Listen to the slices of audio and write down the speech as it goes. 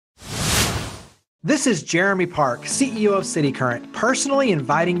This is Jeremy Park, CEO of cityCURRENT, personally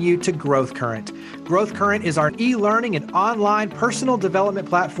inviting you to GrowthCurrent. GrowthCurrent is our e-learning and online personal development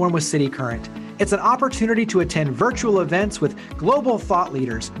platform with cityCURRENT. It's an opportunity to attend virtual events with global thought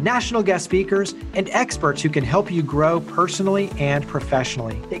leaders, national guest speakers, and experts who can help you grow personally and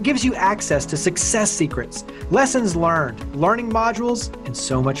professionally. It gives you access to success secrets, lessons learned, learning modules, and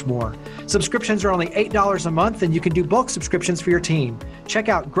so much more. Subscriptions are only $8 a month, and you can do bulk subscriptions for your team. Check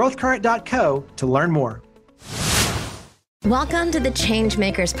out growthcurrent.co to learn more. Welcome to the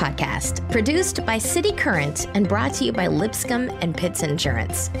ChangeMakers Podcast, produced by cityCURRENT and brought to you by Lipscomb and Pitts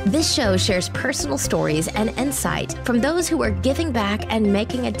Insurance. This show shares personal stories and insight from those who are giving back and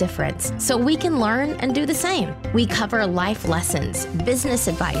making a difference so we can learn and do the same. We cover life lessons, business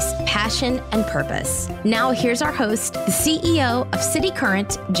advice, passion, and purpose. Now here's our host, the CEO of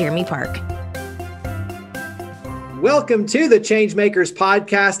cityCURRENT, Jeremy Park. Welcome to the ChangeMakers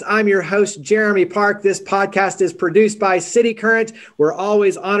Podcast. I'm your host, Jeremy Park. This podcast is produced by cityCURRENT. We're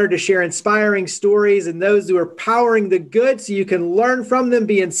always honored to share inspiring stories and those who are powering the good so you can learn from them,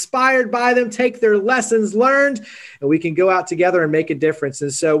 be inspired by them, take their lessons learned, and we can go out together and make a difference.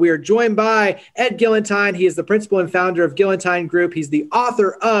 And so we are joined by Ed Gillentine. He is the principal and founder of Gillentine Group. He's the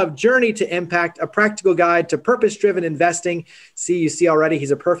author of Journey to Impact, a practical guide to purpose-driven investing. You see already, he's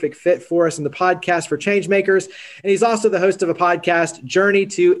a perfect fit for us in the podcast for ChangeMakers. And he's also the host of a podcast, Journey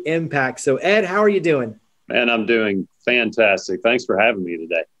to Impact. So Ed, how are you doing? Man, I'm doing fantastic. Thanks for having me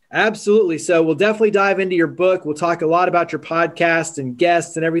today. Absolutely. So we'll definitely dive into your book. We'll talk a lot about your podcast and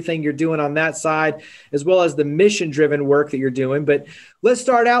guests and everything you're doing on that side, as well as the mission-driven work that you're doing. But let's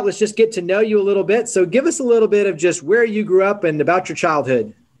start out. Let's just get to know you a little bit. So give us a little bit of just where you grew up and about your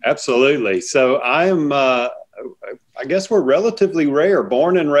childhood. Absolutely. So I guess we're relatively rare,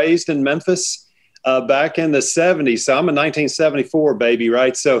 born and raised in Memphis. Back in the 70s. So I'm a 1974 baby,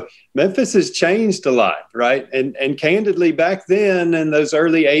 right? So Memphis has changed a lot, right? And candidly, back then in those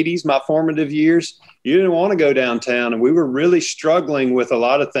early 80s, my formative years, you didn't want to go downtown. And we were really struggling with a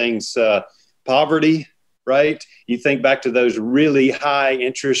lot of things, poverty, right? You think back to those really high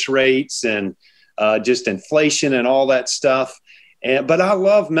interest rates and just inflation and all that stuff. But I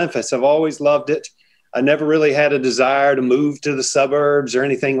love Memphis. I've always loved it. I never really had a desire to move to the suburbs or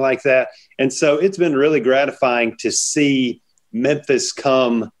anything like that. And so it's been really gratifying to see Memphis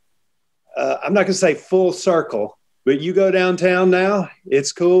come, I'm not going to say full circle, but you go downtown now,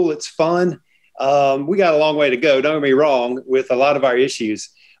 it's cool, it's fun. We got a long way to go, don't get me wrong, with a lot of our issues,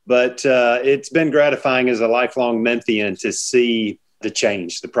 but it's been gratifying as a lifelong Memphian to see the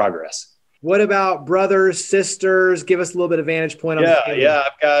change, the progress. What about brothers, sisters? Give us a little bit of vantage point on that. Yeah,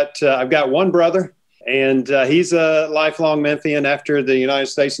 I've got one brother. And he's a lifelong Memphian after the United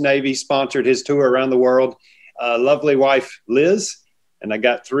States Navy sponsored his tour around the world. Lovely wife, Liz. And I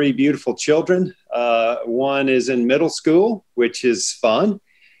got three beautiful children. One is in middle school, which is fun.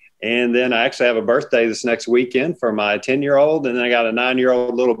 And then I actually have a birthday this next weekend for my 10-year-old. And then I got a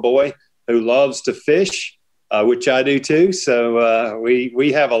 9-year-old little boy who loves to fish, which I do too. So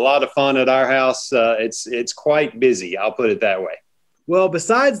we have a lot of fun at our house. It's quite busy. I'll put it that way. Well,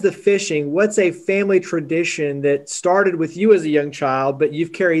 besides the fishing, what's a family tradition that started with you as a young child, but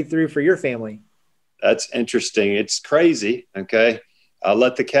you've carried through for your family? That's interesting. It's crazy. Okay. I'll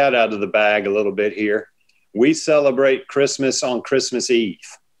let the cat out of the bag a little bit here. We celebrate Christmas on Christmas Eve.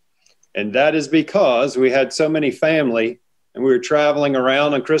 And that is because we had so many family and we were traveling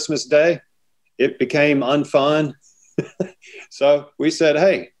around on Christmas Day. It became unfun. So we said,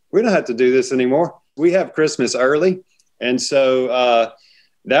 hey, we don't have to do this anymore. We have Christmas early. And so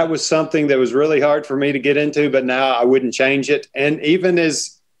that was something that was really hard for me to get into, but now I wouldn't change it. And even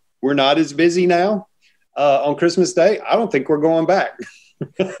as we're not as busy now on Christmas Day, I don't think we're going back.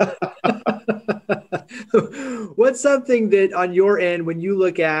 What's something that on your end, when you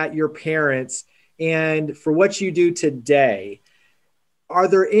look at your parents and for what you do today, are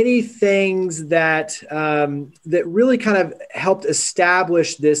there any things that that really kind of helped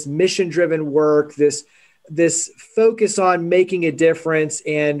establish this mission-driven work, this focus on making a difference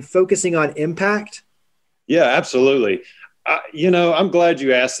and focusing on impact? Yeah, absolutely. I'm glad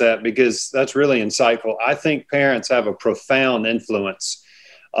you asked that because that's really insightful. I think parents have a profound influence.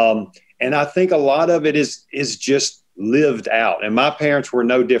 And I think a lot of it is just lived out. And my parents were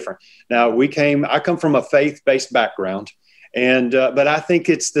no different. Now I come from a faith-based background but I think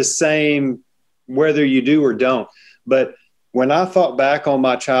it's the same whether you do or don't. But when I thought back on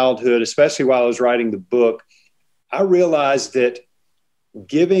my childhood, especially while I was writing the book, I realized that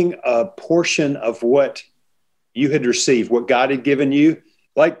giving a portion of what you had received, what God had given you,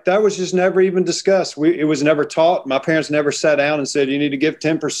 Like that was just never even discussed. It was never taught. My parents never sat down and said, you need to give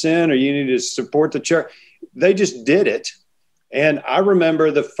 10% or you need to support the church. They just did it. And I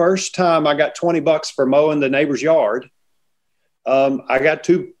remember the first time I got $20 for mowing the neighbor's yard. I got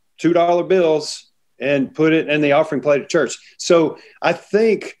 $2 bills and put it in the offering plate at church. So I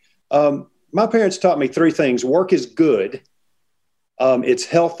think my parents taught me three things. Work is good. It's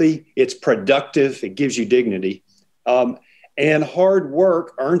healthy. It's productive. It gives you dignity. And hard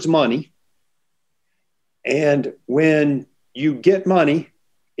work earns money. And when you get money,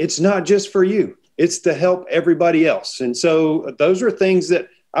 it's not just for you. It's to help everybody else. And so those are things that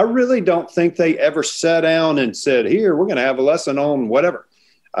I really don't think they ever sat down and said, here, we're going to have a lesson on whatever.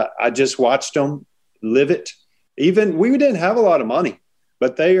 I just watched them live it. Even we didn't have a lot of money,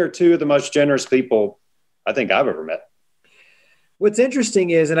 but they are two of the most generous people I think I've ever met. What's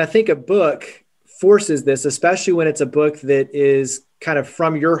interesting is, and I think a book forces this, especially when it's a book that is kind of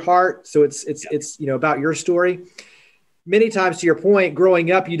from your heart. So it's about your story. Many times, to your point,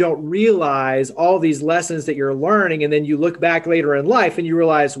 growing up, you don't realize all these lessons that you're learning. And then you look back later in life and you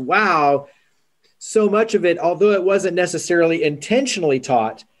realize, wow, so much of it, although it wasn't necessarily intentionally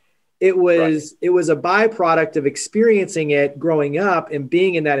taught, it was a byproduct of experiencing it growing up and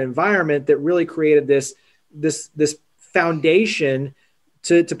being in that environment that really created this foundation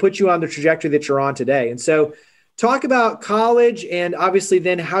to put you on the trajectory that you're on today. And so talk about college and obviously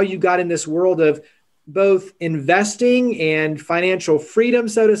then how you got in this world of both investing and financial freedom,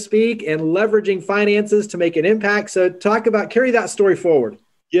 so to speak, and leveraging finances to make an impact. So carry that story forward.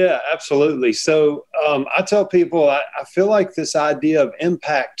 Yeah, absolutely. So I tell people, I feel like this idea of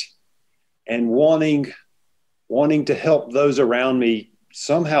impact and wanting to help those around me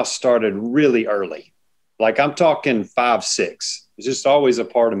somehow started really early. Like I'm talking 5, 6. It's just always a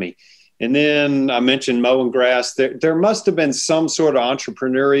part of me. And then I mentioned mowing grass. There must have been some sort of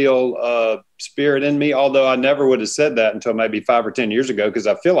entrepreneurial spirit in me, although I never would have said that until maybe 5 or 10 years ago, because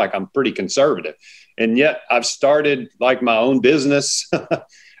I feel like I'm pretty conservative. And yet I've started like my own business.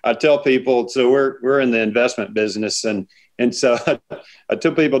 I tell people, so we're in the investment business. And so I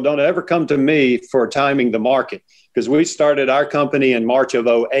tell people, don't ever come to me for timing the market, because we started our company in March of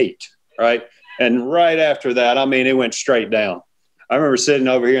 2008, right? And right after that, I mean, it went straight down. I remember sitting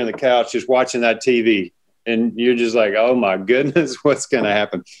over here on the couch, just watching that TV, and you're just like, oh my goodness, what's going to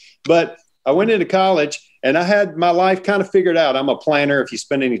happen? But I went into college and I had my life kind of figured out. I'm a planner. If you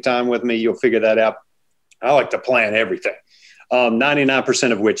spend any time with me, you'll figure that out. I like to plan everything,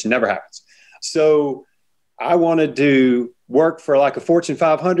 99% of which never happens. So I wanted to work for like a Fortune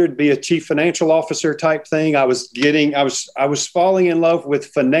 500, be a chief financial officer type thing. I was falling in love with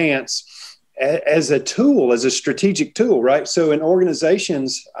finance as a tool, as a strategic tool, right? So in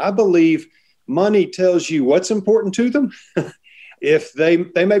organizations, I believe money tells you what's important to them. If they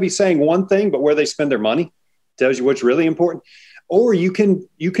may be saying one thing, but where they spend their money tells you what's really important. Or you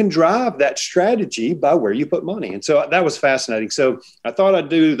can drive that strategy by where you put money. And so that was fascinating. So I thought I'd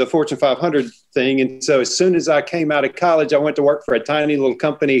do the Fortune 500 thing. And so as soon as I came out of college, I went to work for a tiny little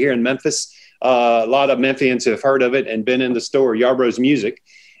company here in Memphis. A lot of Memphians have heard of it and been in the store, Yarbrough's Music.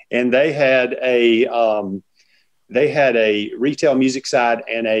 And they had a retail music side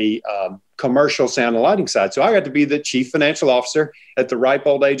and a commercial sound and lighting side. So I got to be the chief financial officer at the ripe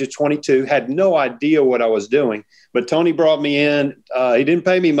old age of 22, had no idea what I was doing. But Tony brought me in. He didn't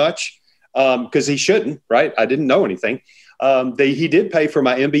pay me much because he shouldn't, right? I didn't know anything. He did pay for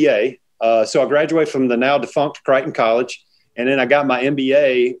my MBA. So I graduated from the now defunct Crichton College. And then I got my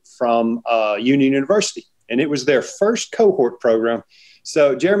MBA from Union University. And it was their first cohort program.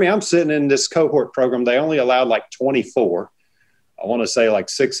 So, Jeremy, I'm sitting in this cohort program. They only allowed like 24. I want to say like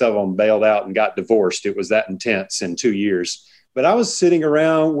 6 of them bailed out and got divorced. It was that intense in 2 years. But I was sitting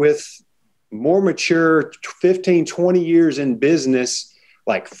around with more mature 15, 20 years in business,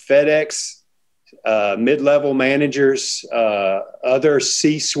 like FedEx, mid-level managers, other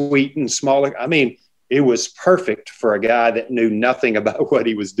C-suite and smaller. I mean, it was perfect for a guy that knew nothing about what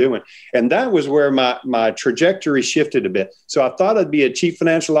he was doing. And that was where my trajectory shifted a bit. So I thought I'd be a chief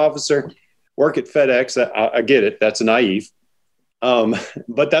financial officer, work at FedEx. I get it. That's naive.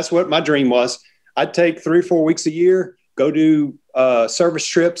 But that's what my dream was. I'd take 3 or 4 weeks a year, go do service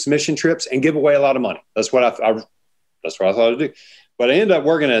trips, mission trips, and give away a lot of money. That's what I thought I'd do. But I ended up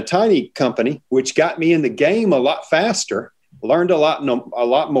working at a tiny company, which got me in the game a lot faster. Learned a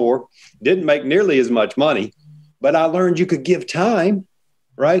lot more, didn't make nearly as much money, but I learned you could give time,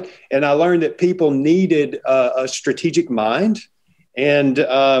 right? And I learned that people needed a strategic mind. And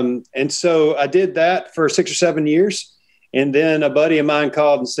so I did that for 6 or 7 years. And then a buddy of mine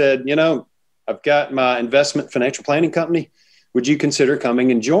called and said, I've got my investment financial planning company. would you consider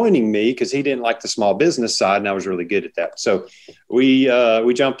coming and joining me? Because he didn't like the small business side, and I was really good at that. So we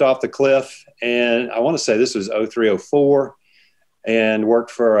jumped off the cliff, and I want to say this was 0304, and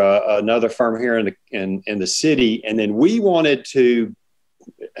worked for another firm here in the city. And then we wanted to,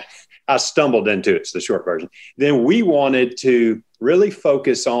 I stumbled into it, it's the short version. Then we wanted to really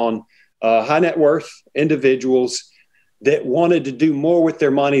focus on high net worth individuals that wanted to do more with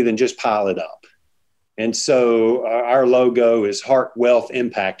their money than just pile it up. And so our logo is Heart, Wealth,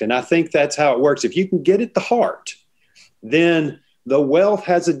 Impact. And I think that's how it works. If you can get at the heart, then the wealth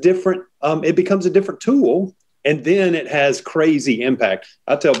has a different, it becomes a different tool, and then it has crazy impact.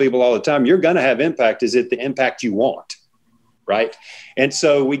 I tell people all the time, you're going to have impact. Is it the impact you want? Right. And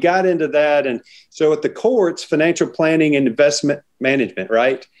so we got into that. And so at the core, it's financial planning and investment management.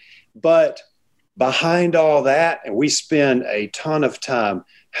 Right. But behind all that, and we spend a ton of time,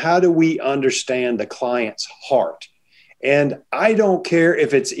 how do we understand the client's heart? And I don't care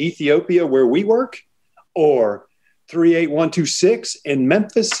if it's Ethiopia where we work or 38126 in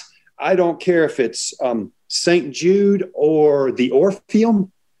Memphis. I don't care if it's St. Jude or the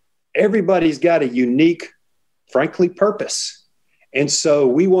Orpheum. Everybody's got a unique, frankly, purpose. And so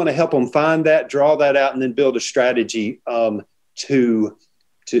we want to help them find that, draw that out, and then build a strategy to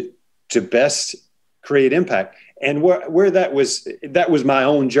best create impact. And where that was my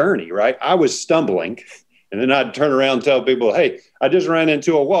own journey, right? I was stumbling, and then I'd turn around and tell people, hey, I just ran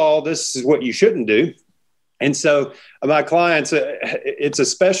into a wall. This is what you shouldn't do. And so my clients, it's a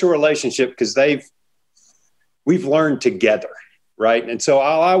special relationship because we've learned together, right? And so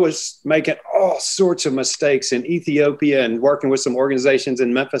I was making all sorts of mistakes in Ethiopia and working with some organizations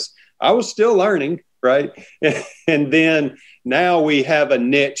in Memphis. I was still learning, right? And then now we have a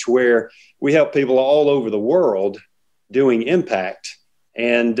niche where we help people all over the world doing impact.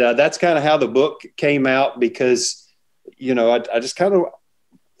 And that's kind of how the book came out because, I just kind of,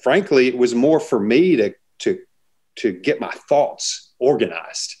 frankly, it was more for me to get my thoughts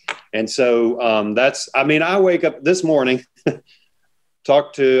organized. And so I wake up this morning,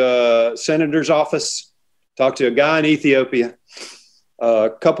 talk to a senator's office, talk to a guy in Ethiopia,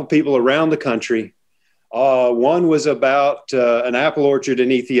 a couple people around the country. One was about an apple orchard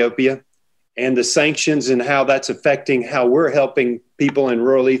in Ethiopia and the sanctions and how that's affecting how we're helping people in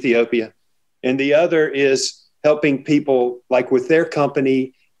rural Ethiopia. And the other is helping people like with their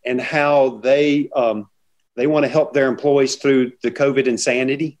company and how they want to help their employees through the COVID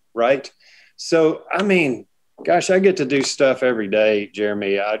insanity, right? So, gosh, I get to do stuff every day,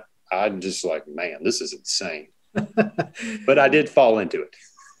 Jeremy. I'm just like, man, this is insane. But I did fall into it.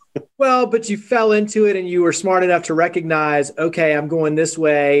 Well, but you fell into it and you were smart enough to recognize, okay, I'm going this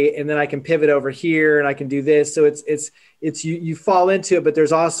way and then I can pivot over here and I can do this. So it's you fall into it, but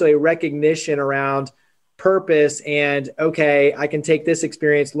there's also a recognition around purpose and, okay, I can take this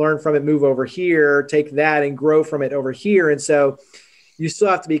experience, learn from it, move over here, take that and grow from it over here. And so you still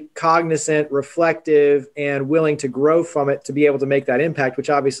have to be cognizant, reflective, and willing to grow from it to be able to make that impact, which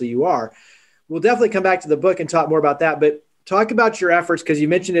obviously you are. We'll definitely come back to the book and talk more about that, but talk about your efforts because you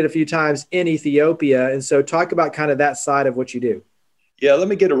mentioned it a few times in Ethiopia. And so talk about kind of that side of what you do. Yeah, let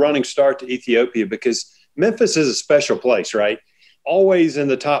me get a running start to Ethiopia because Memphis is a special place, right? Always in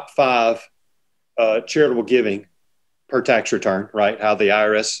the top 5 charitable giving per tax return, right? How the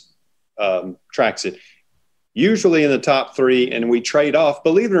IRS tracks it. Usually in the top 3, and we trade off,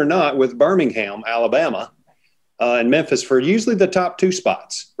 believe it or not, with Birmingham, Alabama, and Memphis for usually the top 2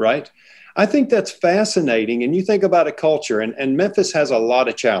 spots, right? I think that's fascinating. And you think about a culture, and Memphis has a lot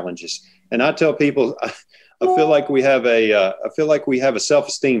of challenges. And I tell people, I feel like we have a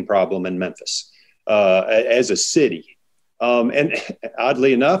self-esteem problem in Memphis as a city. And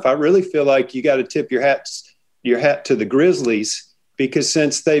oddly enough, I really feel like you got to tip your hat to the Grizzlies because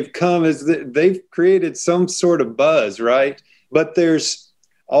since they've come, they've created some sort of buzz, right? But there's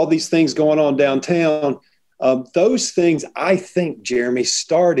all these things going on downtown. Those things, I think, Jeremy,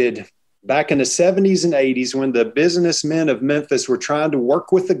 started back in the 70s and 80s when the businessmen of Memphis were trying to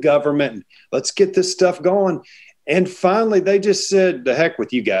work with the government and let's get this stuff going. And finally, they just said, the heck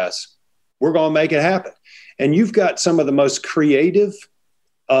with you guys. We're going to make it happen. And you've got some of the most creative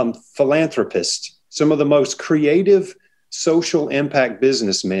philanthropists, some of the most creative social impact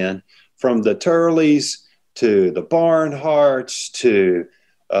businessmen from the Turleys to the Barnharts to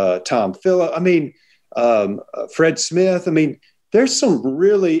Tom Phillips. Fred Smith. There's some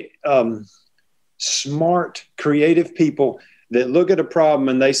really smart, creative people that look at a problem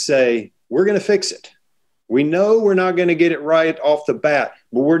and they say, we're going to fix it. We know we're not going to get it right off the bat,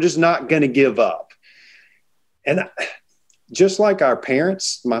 but we're just not going to give up. And just like my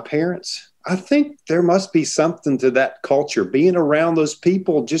parents, I think there must be something to that culture, being around those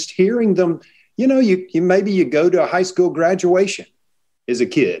people, just hearing them. You maybe you go to a high school graduation as a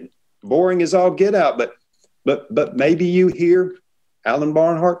kid, boring as all get out, but maybe you hear Alan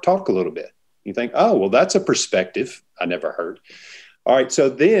Barnhart talk a little bit. You think, oh, well, that's a perspective I never heard. All right. So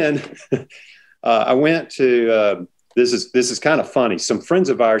then I went to, this is kind of funny. Some friends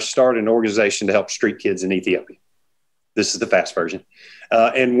of ours started an organization to help street kids in Ethiopia. This is the fast version.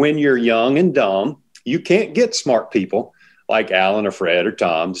 And when you're young and dumb, you can't get smart people like Alan or Fred or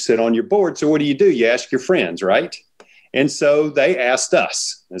Tom to sit on your board. So what do? You ask your friends, right? And so they asked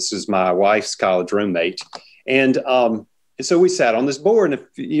us. This is my wife's college roommate. And so we sat on this board, and,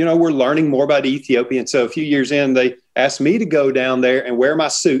 we're learning more about Ethiopia. And so a few years in, they asked me to go down there and wear my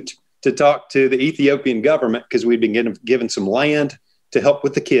suit to talk to the Ethiopian government, because we'd been given some land to help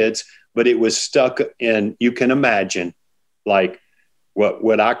with the kids, but it was stuck in, you can imagine, like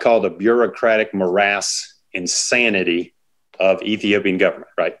what I call the bureaucratic morass insanity of Ethiopian government,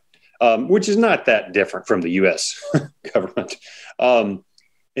 right? Which is not that different from the U.S. government. And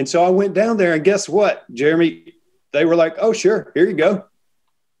so I went down there, and guess what, Jeremy? They were like, oh, sure, here you go.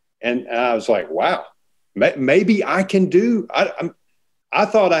 And I was like, wow, maybe I can do. I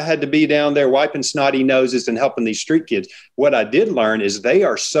thought I had to be down there wiping snotty noses and helping these street kids. What I did learn is they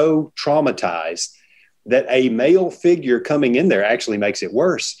are so traumatized that a male figure coming in there actually makes it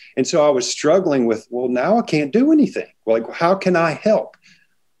worse. And so I was struggling with, well, now I can't do anything. Well, like, how can I help?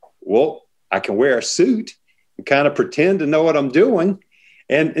 Well, I can wear a suit and kind of pretend to know what I'm doing.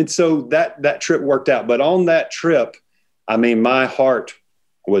 And so that trip worked out. But on that trip, I mean, my heart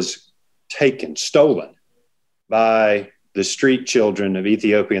was stolen by the street children of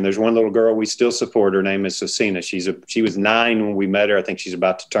Ethiopia. And there's one little girl we still support. Her name is Sosina. She was 9 when we met her. I think she's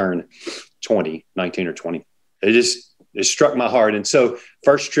about to turn 19 or 20. It struck my heart. And so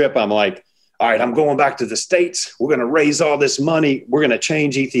first trip, I'm like, all right, I'm going back to the States. We're going to raise all this money. We're going to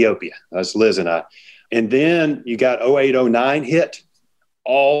change Ethiopia. That's Liz and I. And then you got 08, 09 hit.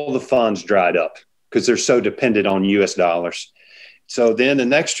 All the funds dried up because they're so dependent on US dollars. So then the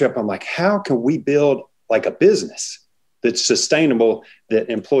next trip, I'm like, how can we build like a business that's sustainable, that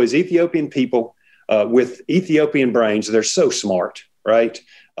employs Ethiopian people with Ethiopian brains? They're so smart, right?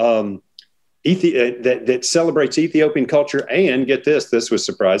 That celebrates Ethiopian culture, and get this was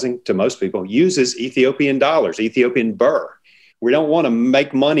surprising to most people, uses Ethiopian dollars, Ethiopian birr. We don't want to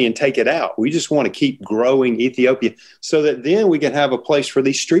make money and take it out. We just want to keep growing Ethiopia so that then we can have a place for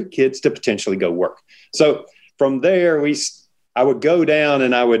these street kids to potentially go work. So from there, I would go down,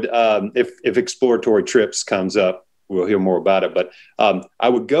 and I would, if exploratory trips comes up, we'll hear more about it. But I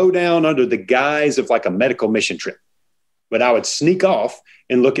would go down under the guise of like a medical mission trip, but I would sneak off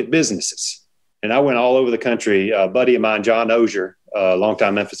and look at businesses. And I went all over the country. A buddy of mine, John Ozier, a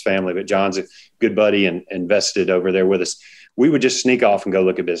longtime Memphis family, but John's a good buddy and invested over there with us. We would just sneak off and go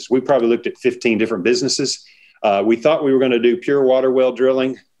look at business. We probably looked at 15 different businesses. We thought we were going to do pure water well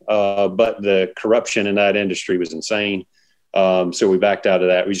drilling, but the corruption in that industry was insane. So we backed out of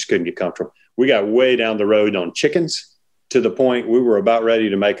that. We just couldn't get comfortable. We got way down the road on chickens to the point we were about ready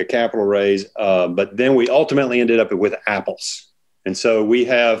to make a capital raise. But then we ultimately ended up with apples. And so we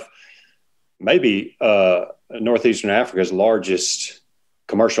have maybe Northeastern Africa's largest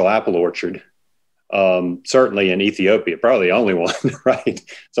commercial apple orchard. Certainly in Ethiopia, probably the only one, right?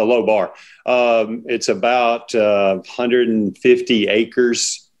 It's a low bar. It's about 150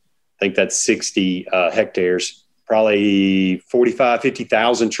 acres. I think that's 60 hectares, probably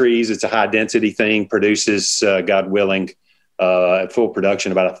 50,000 trees. It's a high density thing, produces, God willing, at full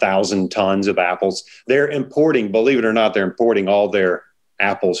production, about 1,000 tons of apples. They're importing, believe it or not, they're importing all their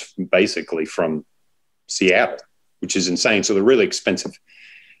apples basically from Seattle, which is insane. So they're really expensive.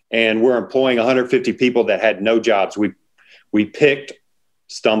 And we're employing 150 people that had no jobs. We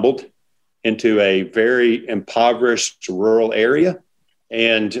stumbled into a very impoverished rural area.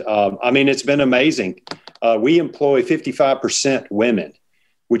 And it's been amazing. We employ 55% women,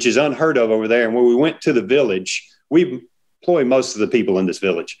 which is unheard of over there. And when we went to the village, we employ most of the people in this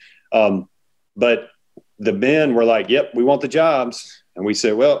village. But the men were like, yep, we want the jobs. And we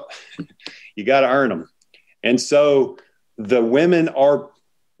said, well, you got to earn them. And so the women are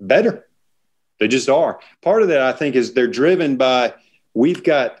better. They just are. Part of that, I think, is they're driven by, we've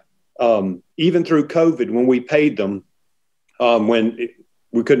got, even through COVID, when we paid them,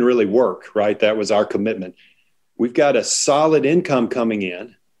 we couldn't really work, right? That was our commitment. We've got a solid income coming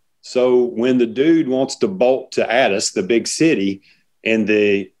in. So when the dude wants to bolt to Addis, the big city, and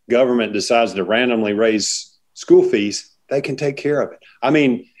the government decides to randomly raise school fees, they can take care of it. I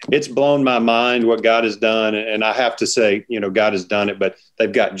mean, it's blown my mind what God has done. And I have to say, God has done it, but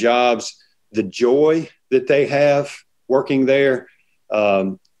they've got jobs. the joy that they have working there,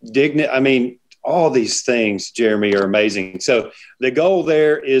 dignity. I mean, all these things, Jeremy, are amazing. So the goal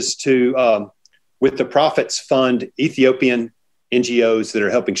there is to, with the profits, fund Ethiopian NGOs that are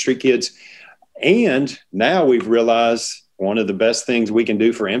helping street kids. And now we've realized one of the best things we can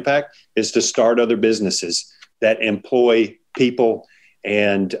do for impact is to start other businesses that employ people.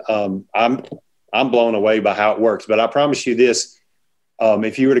 And I'm blown away by how it works. But I promise you this,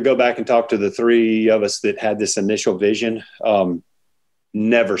 if you were to go back and talk to the three of us that had this initial vision,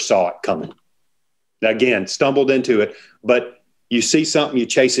 never saw it coming. Again, stumbled into it, but you see something, you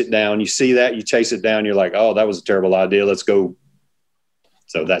chase it down. You see that, you chase it down. You're like, oh, that was a terrible idea. Let's go.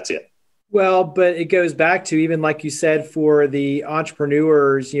 So that's it. Well, but it goes back to, even like you said, for the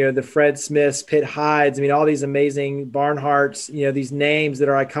entrepreneurs, you know, the Fred Smiths, Pitt Hydes, I mean, all these amazing Barnharts, you know, these names that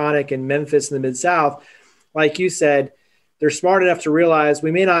are iconic in Memphis and the Mid-South. Like you said, they're smart enough to realize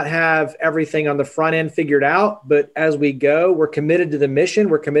we may not have everything on the front end figured out, but as we go, we're committed to the mission.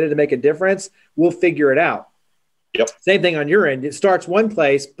 We're committed to make a difference. We'll figure it out. Yep. Same thing on your end. It starts one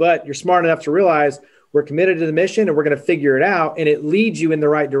place, but you're smart enough to realize we're committed to the mission and we're going to figure it out. And it leads you in the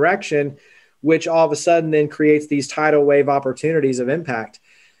right direction, which all of a sudden then creates these tidal wave opportunities of impact.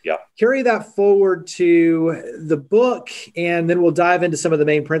 Yeah. Carry that forward to the book, and then we'll dive into some of the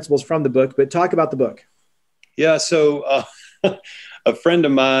main principles from the book, but talk about the book. Yeah. So a friend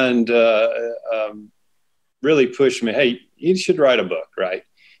of mine really pushed me, hey, you should write a book, right?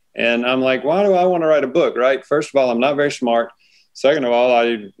 And I'm like, why do I want to write a book, right? First of all, I'm not very smart. Second of all,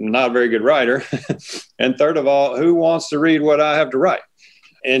 I'm not a very good writer. And third of all, who wants to read what I have to write?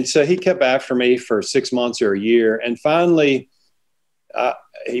 And so he kept after me for 6 months or a year. And finally,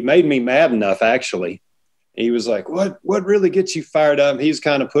 he made me mad enough, actually. He was like, what really gets you fired up? He's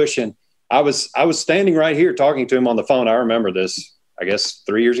kind of pushing. I was standing right here talking to him on the phone. I remember this, I guess,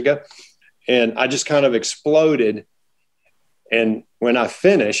 3 years ago. And I just kind of exploded. And when I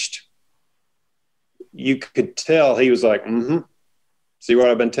finished, you could tell he was like, see what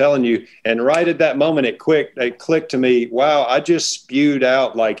I've been telling you. And right at that moment, it clicked to me, wow, I just spewed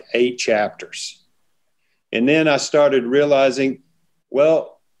out like 8 chapters. And then I started realizing,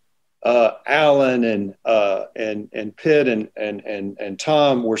 well, Alan and Pitt and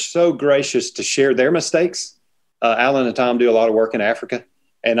Tom were so gracious to share their mistakes. Alan and Tom do a lot of work in Africa.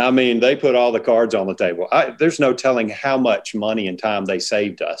 And I mean, they put all the cards on the table. There's no telling how much money and time they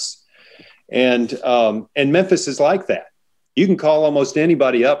saved us. And Memphis is like that. You can call almost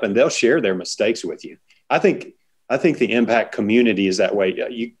anybody up and they'll share their mistakes with you. I think the impact community is that way.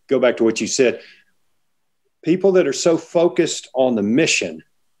 You go back to what you said. People that are so focused on the mission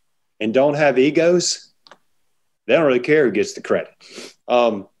and don't have egos, they don't really care who gets the credit.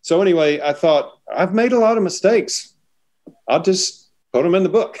 So anyway, I thought, I've made a lot of mistakes. I'll just put them in the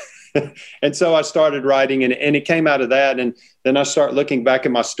book. And so I started writing, and it came out of that. And then I start looking back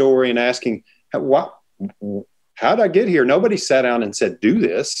at my story and asking, how did I get here? Nobody sat down and said, do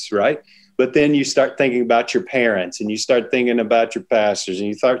this, right? But then you start thinking about your parents, and you start thinking about your pastors, and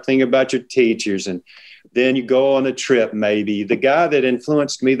you start thinking about your teachers, and then you go on a trip maybe. The guy that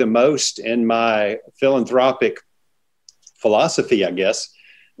influenced me the most in my philanthropic philosophy, I guess,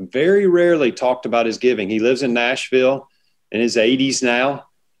 very rarely talked about his giving. He lives in Nashville in his 80s now.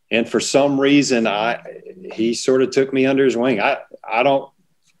 And for some reason, he sort of took me under his wing.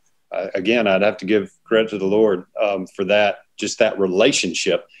 Again, I'd have to give credit to the Lord for that, just that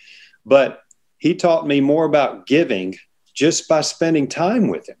relationship. But he taught me more about giving just by spending time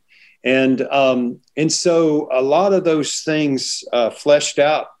with him. And so a lot of those things fleshed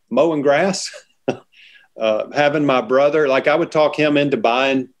out, mowing grass, having my brother, like I would talk him into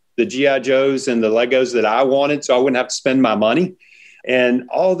buying the G.I. Joes and the Legos that I wanted so I wouldn't have to spend my money. And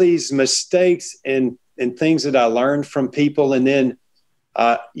all these mistakes and things that I learned from people. And then,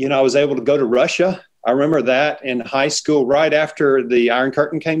 I was able to go to Russia. I remember that in high school, right after the Iron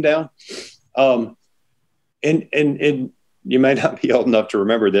Curtain came down. And you may not be old enough to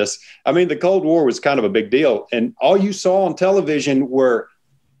remember this. I mean, the Cold War was kind of a big deal. And all you saw on television were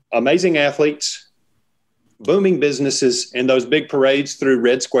amazing athletes, booming businesses, and those big parades through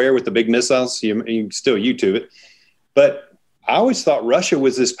Red Square with the big missiles. You can still YouTube it. But I always thought Russia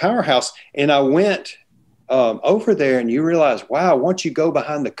was this powerhouse. And I went over there, and you realize, wow, once you go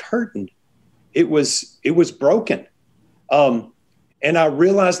behind the curtain, it was broken. And I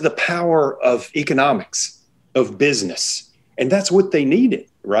realized the power of economics, of business. And that's what they needed,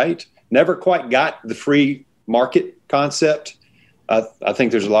 right? Never quite got the free market concept. I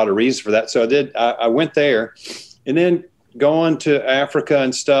think there's a lot of reasons for that. So I went there, and then going to Africa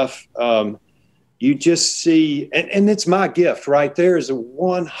and stuff. you just see, and it's my gift, right? There is a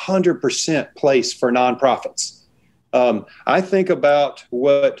 100% place for nonprofits. I think about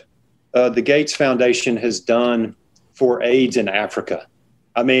what the Gates Foundation has done for AIDS in Africa.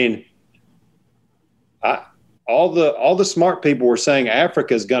 I mean, all the smart people were saying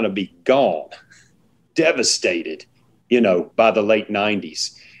Africa is going to be gone, devastated, by the late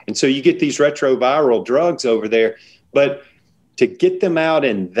 90s. And so you get these retroviral drugs over there, but to get them out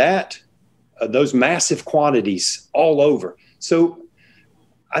in those massive quantities all over. So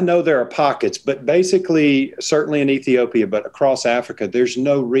I know there are pockets, but basically, certainly in Ethiopia, but across Africa, there's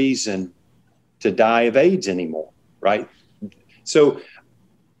no reason to die of AIDS anymore, right? So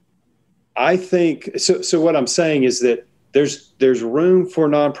I think, so what I'm saying is that there's room for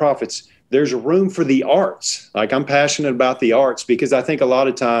nonprofits. There's room for the arts. Like, I'm passionate about the arts because I think a lot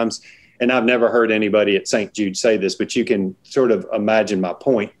of times, and I've never heard anybody at St. Jude say this, but you can sort of imagine my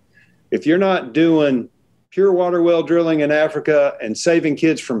point. If you're not doing pure water well drilling in Africa and saving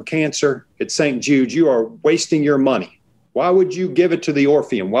kids from cancer at St. Jude, you are wasting your money. Why would you give it to the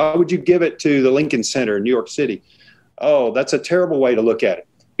Orpheum? Why would you give it to the Lincoln Center in New York City? Oh, that's a terrible way to look at it.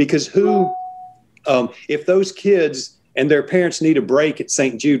 Because if those kids and their parents need a break at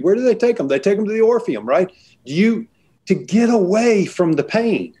St. Jude, where do they take them? They take them to the Orpheum, right? To get away from the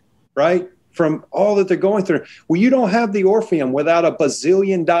pain, right? From all that they're going through. Well, you don't have the Orpheum without $1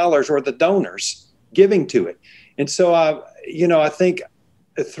 bazillion or the donors giving to it. And so I think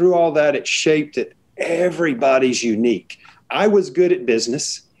through all that, it shaped it. Everybody's unique. I was good at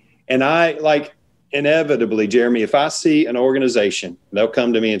business, and inevitably, Jeremy, if I see an organization, they'll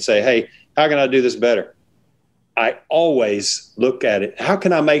come to me and say, hey, how can I do this better? I always look at it. How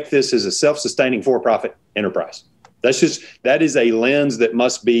can I make this as a self-sustaining for-profit enterprise? That is a lens that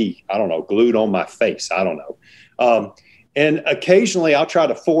must be, I don't know, glued on my face. I don't know. And occasionally I'll try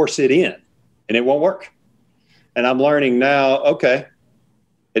to force it in and it won't work. And I'm learning now, okay,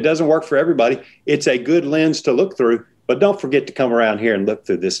 it doesn't work for everybody. It's a good lens to look through, but don't forget to come around here and look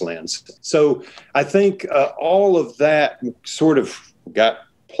through this lens. So I think all of that sort of got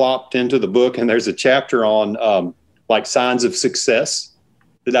plopped into the book. And there's a chapter on signs of success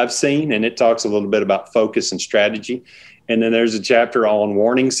that I've seen, and it talks a little bit about focus and strategy. And then there's a chapter on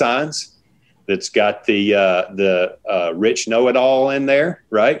warning signs that's got the rich know-it-all in there,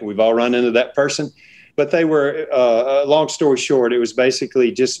 right? We've all run into that person. But they were, long story short, it was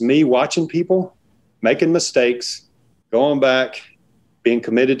basically just me watching people making mistakes, going back, being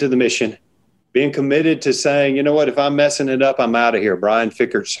committed to the mission, being committed to saying, you know what, if I'm messing it up, I'm out of here. Brian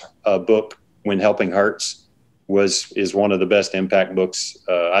Fickert's book, When Helping Hurts, is one of the best impact books.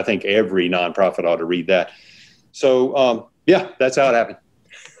 I think every nonprofit ought to read that. So, that's how it happened.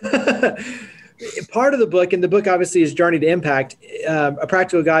 Part of the book, and the book obviously is Journey to Impact, a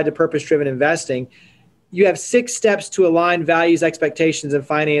practical guide to purpose-driven investing. You have 6 steps to align values, expectations, and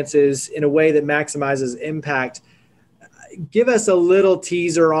finances in a way that maximizes impact. Give us a little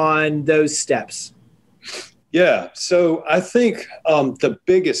teaser on those steps. Yeah. So I think the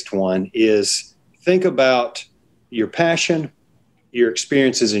biggest one is think about your passion, your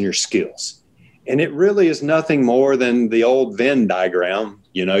experiences, and your skills. And it really is nothing more than the old Venn diagram.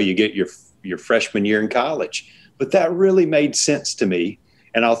 You get your freshman year in college. But that really made sense to me.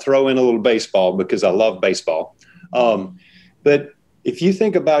 And I'll throw in a little baseball because I love baseball. But if you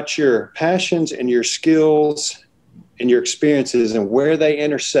think about your passions and your skills and your experiences and where they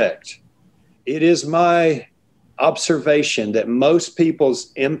intersect, it is my observation that most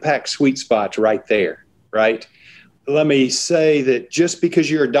people's impact sweet spot's right there, right? Let me say that just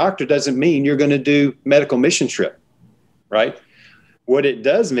because you're a doctor doesn't mean you're going to do medical mission trip, right? What it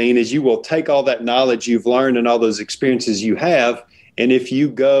does mean is you will take all that knowledge you've learned and all those experiences you have, and if you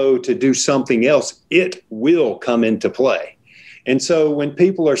go to do something else, it will come into play. And so when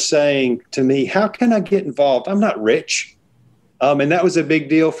people are saying to me, how can I get involved? I'm not rich. And that was a big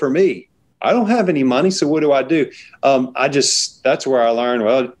deal for me. I don't have any money, so what do I do? That's where I learned,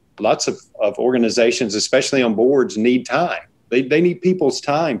 well, lots of organizations, especially on boards, need time. They need people's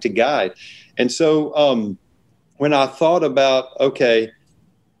time to guide. And so when I thought about, okay,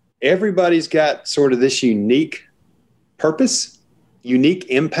 everybody's got sort of this unique purpose, unique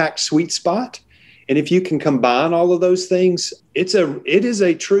impact sweet spot. And if you can combine all of those things, it is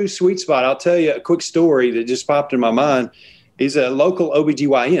a true sweet spot. I'll tell you a quick story that just popped in my mind. He's a local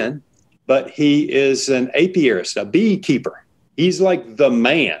OBGYN, but he is an apiarist, a beekeeper. He's like the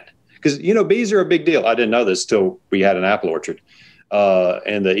man. Because, bees are a big deal. I didn't know this till we had an apple orchard.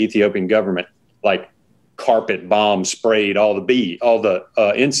 And the Ethiopian government, carpet bomb sprayed all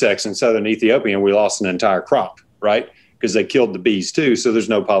the insects in southern Ethiopia, and we lost an entire crop, right? Because they killed the bees too, so there's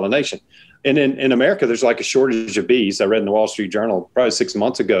no pollination. And in America, there's like a shortage of bees. I read in the Wall Street Journal probably 6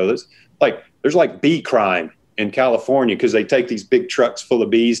 months ago. There's like bee crime in California because they take these big trucks full of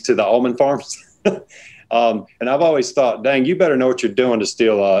bees to the almond farms. And I've always thought, dang, you better know what you're doing to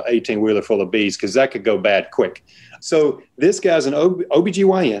steal a 18-wheeler full of bees, because that could go bad quick. So this guy's an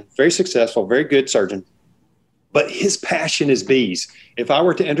OBGYN, very successful, very good surgeon, but his passion is bees. If I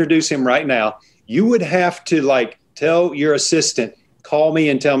were to introduce him right now, you would have to like tell your assistant, call me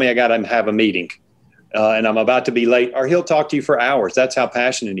and tell me I got to have a meeting and I'm about to be late, or he'll talk to you for hours. That's how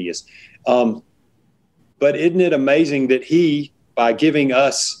passionate he is. But isn't it amazing that he, by giving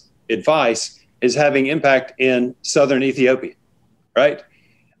us advice, is having impact in southern Ethiopia, right?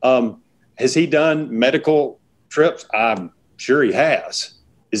 Has he done medical trips? I'm sure he has.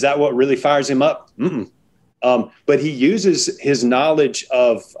 Is that what really fires him up? But he uses his knowledge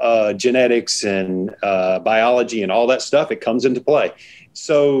of genetics and biology and all that stuff. It comes into play.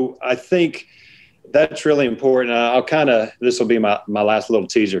 So I think that's really important. This will be my last little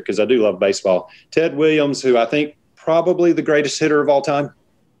teaser because I do love baseball. Ted Williams, who I think probably the greatest hitter of all time.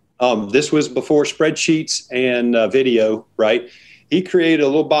 This was before spreadsheets and video, right? He created a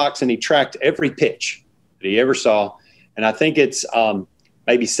little box and he tracked every pitch that he ever saw. And I think it's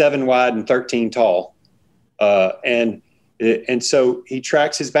maybe 7 wide and 13 tall. And so he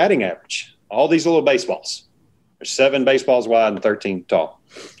tracks his batting average, all these little baseballs. There's 7 baseballs wide and 13 tall.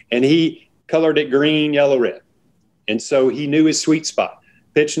 And he colored it green, yellow, red. And so he knew his sweet spot.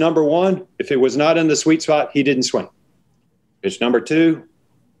 Pitch number 1, if it was not in the sweet spot, he didn't swing. Pitch number 2,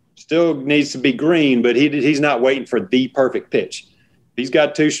 still needs to be green, but he's not waiting for the perfect pitch. If he's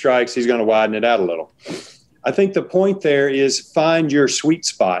got 2 strikes, he's going to widen it out a little. I think the point there is find your sweet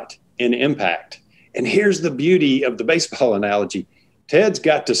spot in impact. And here's the beauty of the baseball analogy. Ted's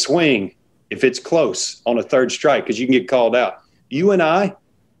got to swing if it's close on a 3rd strike because you can get called out. You and I,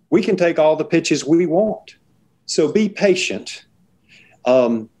 we can take all the pitches we want. So be patient.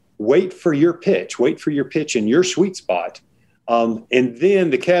 Wait for your pitch. Wait for your pitch in your sweet spot. And then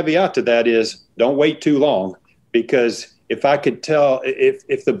the caveat to that is don't wait too long, because if I could tell,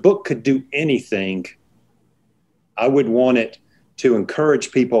 if the book could do anything, I would want it to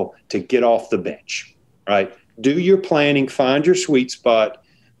encourage people to get off the bench, right? Do your planning, find your sweet spot,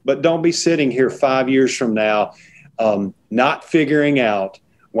 but don't be sitting here 5 years from now, not figuring out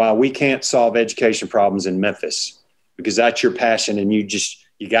why we can't solve education problems in Memphis, because that's your passion and you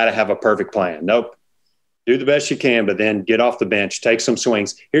got to have a perfect plan. Nope. Do the best you can, but then get off the bench, take some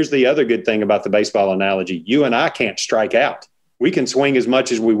swings. Here's the other good thing about the baseball analogy. You and I can't strike out. We can swing as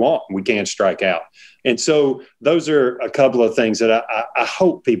much as we want. We can't strike out. And so those are a couple of things that I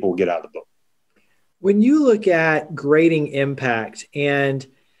hope people get out of the book. When you look at grading impact and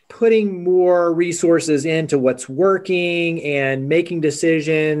putting more resources into what's working and making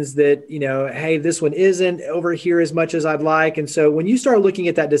decisions that, hey, this one isn't over here as much as I'd like. And so when you start looking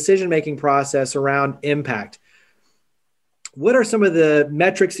at that decision-making process around impact, what are some of the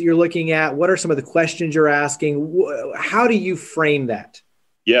metrics that you're looking at? What are some of the questions you're asking? How do you frame that?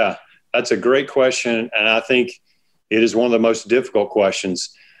 Yeah, that's a great question. And I think it is one of the most difficult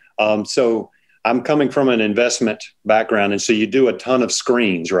questions. So I'm coming from an investment background. And so you do a ton of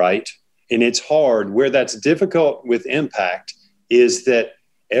screens, right? And it's hard. Where that's difficult with impact is that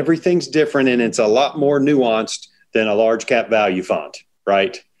everything's different and it's a lot more nuanced than a large cap value fund,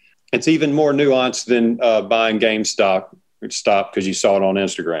 right? It's even more nuanced than buying GameStop because you saw it on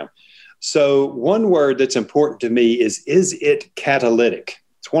Instagram. So one word that's important to me is it catalytic?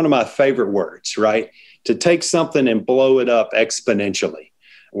 It's one of my favorite words, right? To take something and blow it up exponentially.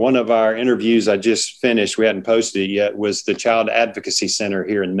 One of our interviews I just finished, we hadn't posted it yet, was the Child Advocacy Center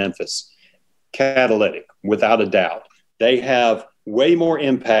here in Memphis. Catalytic, without a doubt. They have way more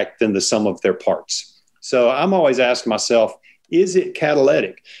impact than the sum of their parts. So I'm always asking myself, is it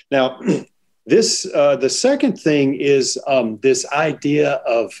catalytic? Now, the second thing is this idea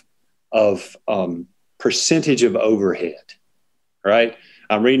of percentage of overhead, right?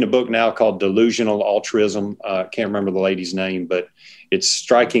 I'm reading a book now called Delusional Altruism. Can't remember the lady's name, but it's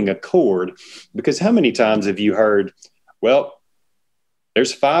striking a chord, because how many times have you heard, well,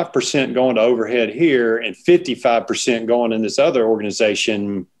 there's 5% going to overhead here and 55% going in this other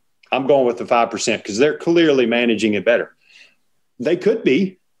organization. I'm going with the 5% because they're clearly managing it better. They could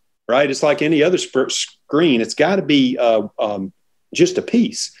be, right? It's like any other screen. It's got to be just a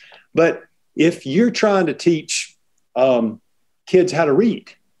piece. But if you're trying to teach kids how to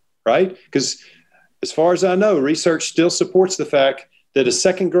read, right? Because as far as I know, research still supports the fact that a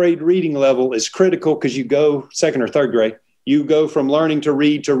 2nd grade reading level is critical, because you go 2nd or 3rd grade, you go from learning to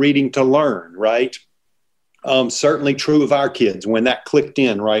read to reading to learn, right? Certainly true of our kids when that clicked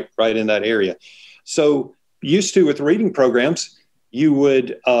in right in that area. So used to with reading programs, you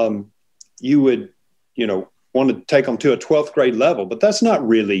would want to take them to a 12th grade level, but that's not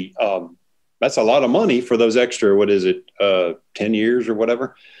really, that's a lot of money for those extra, 10 years or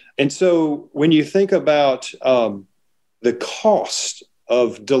whatever. And so when you think about the cost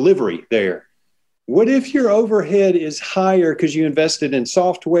of delivery there, what if your overhead is higher because you invested in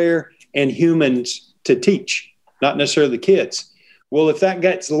software and humans to teach, not necessarily the kids? Well, if that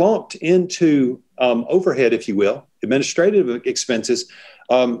gets lumped into overhead, if you will, administrative expenses,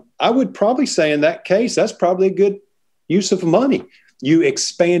 I would probably say in that case, that's probably a good use of money. You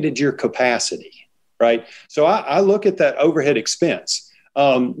expanded your capacity, right? So I look at that overhead expense.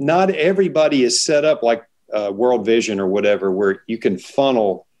 Not everybody is set up like World Vision or whatever, where you can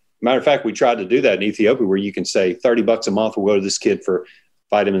funnel. Matter of fact, we tried to do that in Ethiopia, where you can say $30 a month will go to this kid for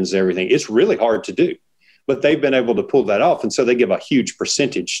vitamins and everything. It's really hard to do, but they've been able to pull that off. And so they give a huge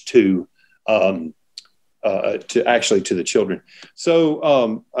percentage to the children.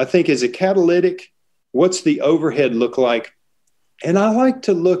 So I think as a catalytic, what's the overhead look like? And I like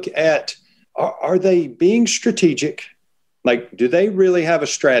to look at, are they being strategic? Like, do they really have a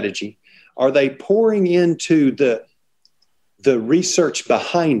strategy? Are they pouring into the research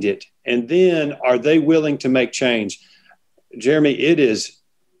behind it? And then are they willing to make change? Jeremy, it is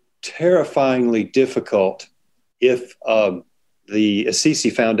terrifyingly difficult if the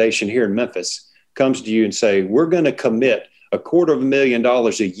Assisi Foundation here in Memphis comes to you and say, we're going to commit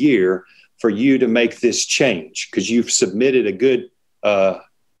 $250,000 a year for you to make this change because you've submitted a good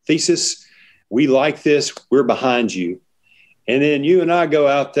thesis. We like this. We're behind you. And then you and I go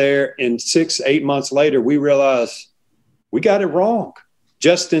out there and 6-8 months later, we realize we got it wrong.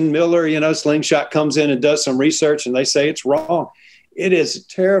 Justin Miller, Slingshot comes in and does some research and they say it's wrong. It is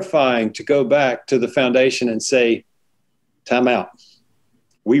terrifying to go back to the foundation and say, time out.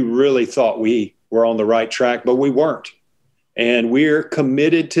 We really thought we were on the right track, but we weren't. And we're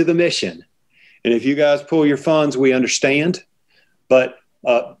committed to the mission. And if you guys pull your funds, we understand. But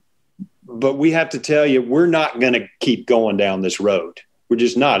we have to tell you, we're not going to keep going down this road. We're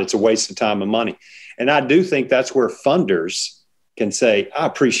just not. It's a waste of time and money. And I do think that's where funders can say, I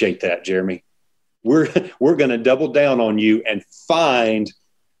appreciate that, Jeremy. We're going to double down on you and find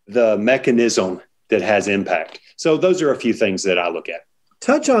the mechanism that has impact. So those are a few things that I look at.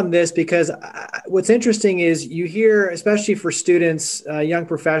 Touch on this because what's interesting is you hear, especially for students, young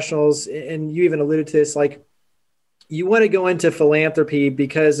professionals, and you even alluded to this, like you want to go into philanthropy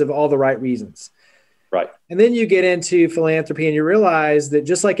because of all the right reasons. Right. And then you get into philanthropy and you realize that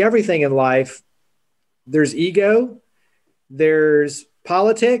just like everything in life, there's ego, there's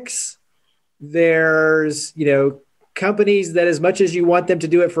politics, there's, companies that as much as you want them to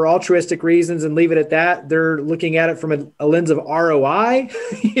do it for altruistic reasons and leave it at that, they're looking at it from a lens of ROI.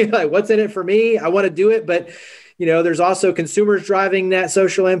 Like, what's in it for me? I want to do it, but there's also consumers driving that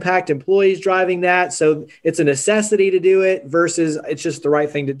social impact, employees driving that. So it's a necessity to do it versus it's just the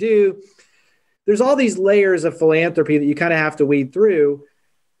right thing to do. There's all these layers of philanthropy that you kind of have to weed through.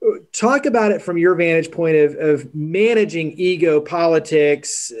 Talk about it from your vantage point of managing ego,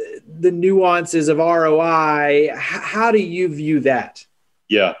 politics, the nuances of ROI. How do you view that?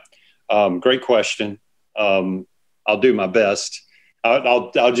 Yeah, great question. I'll do my best.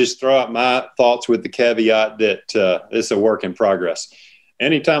 I'll just throw out my thoughts with the caveat that it's a work in progress.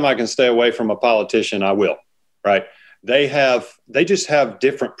 Anytime I can stay away from a politician, I will, right? They just have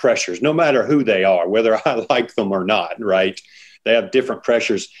different pressures, no matter who they are, whether I like them or not, right? They have different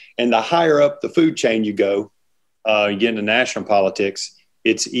pressures. And the higher up the food chain you go, you get into national politics,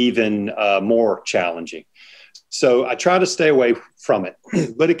 it's even more challenging. So I try to stay away from it.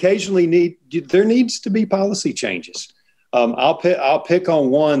 But occasionally there needs to be policy changes. I'll pick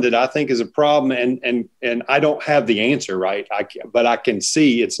on one that I think is a problem, and I don't have the answer, right? But I can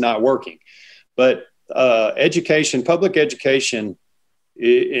see it's not working. But education, public education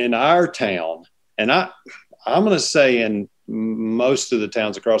in our town, and I'm going to say in most of the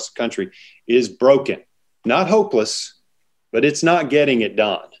towns across the country, is broken. Not hopeless, but it's not getting it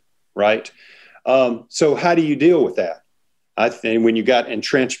done, right? So how do you deal with that? I think when you got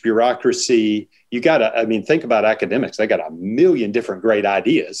entrenched bureaucracy, think about academics. They got a million different great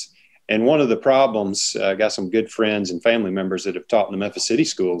ideas. And one of the problems, I got some good friends and family members that have taught in the Memphis City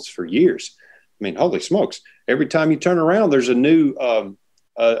schools for years. I mean, holy smokes. Every time you turn around, there's a new, I'm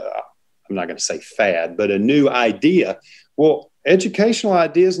not going to say fad, but a new idea. Well, educational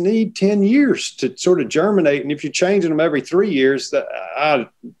ideas need 10 years to sort of germinate. And if you're changing them every 3 years, that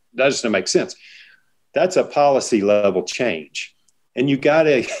just doesn't make sense. That's a policy level change. And you got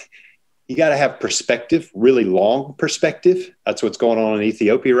to you got to have perspective, really long perspective. That's what's going on in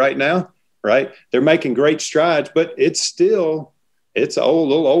Ethiopia right now, right? They're making great strides, but it's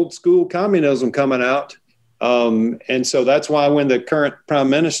old school communism coming out. And so that's why when the current prime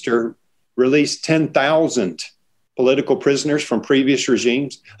minister released 10,000 political prisoners from previous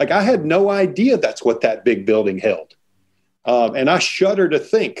regimes, like I had no idea that's what that big building held. And I shudder to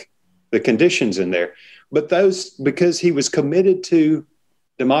think the conditions in there. But because he was committed to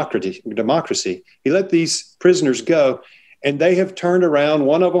democracy, he let these prisoners go, and they have turned around.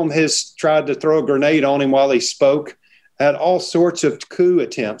 One of them has tried to throw a grenade on him while he spoke, had all sorts of coup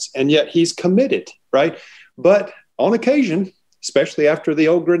attempts, and yet he's committed, right? But on occasion, especially after the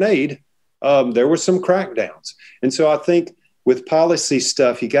old grenade, there were some crackdowns. And so I think with policy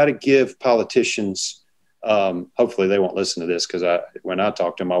stuff, you got to give politicians, hopefully they won't listen to this because when I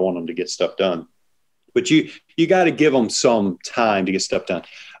talk to them, I want them to get stuff done. But you got to give them some time to get stuff done.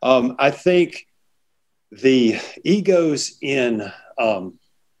 I think the egos in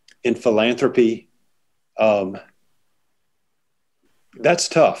philanthropy, that's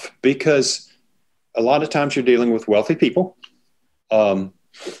tough because a lot of times you're dealing with wealthy people. And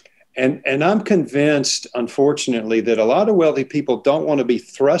I'm convinced, unfortunately, that a lot of wealthy people don't want to be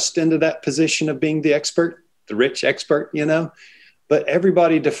thrust into that position of being the expert, the rich expert, but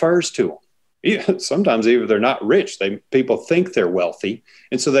everybody defers to them. Yeah, sometimes even they're not rich. People think they're wealthy,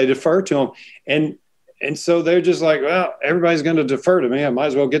 and so they defer to them. And so they're just like, well, everybody's going to defer to me. I might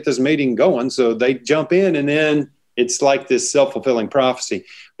as well get this meeting going. So they jump in, and then it's like this self-fulfilling prophecy.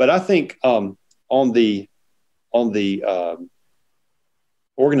 But I think on the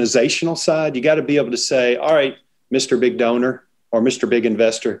organizational side, you got to be able to say, all right, Mr. Big Donor or Mr. Big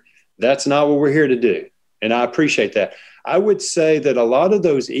Investor, that's not what we're here to do. And I appreciate that. I would say that a lot of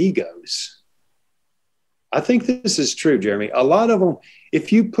those egos, I think this is true, Jeremy. A lot of them,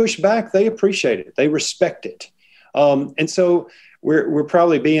 if you push back, they appreciate it. They respect it. And so we're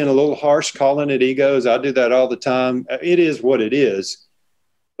probably being a little harsh calling it egos. I do that all the time. It is what it is.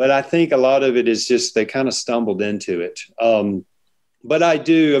 But I think a lot of it is just they kind of stumbled into it. But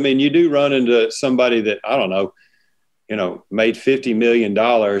you do run into somebody that, I don't know, made $50 million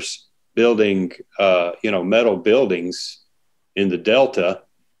building, metal buildings in the Delta.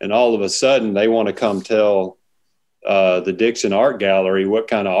 And all of a sudden they want to come tell the Dixon Art Gallery what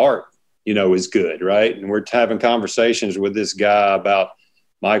kind of art, is good, right? And we're having conversations with this guy about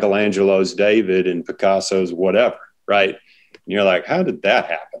Michelangelo's David and Picasso's whatever, right? And you're like, how did that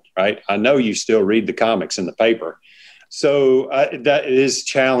happen, right? I know you still read the comics in the paper. So that is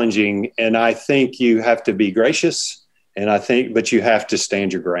challenging. And I think you have to be gracious, but you have to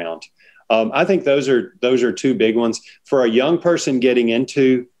stand your ground. I think those are two big ones for a young person getting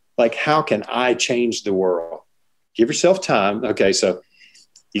into, like, how can I change the world? Give yourself time. Okay. So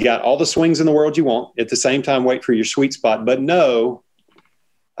you got all the swings in the world you want. At the same time, wait for your sweet spot, but no,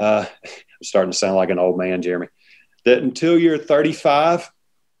 I'm starting to sound like an old man, Jeremy, that until you're 35,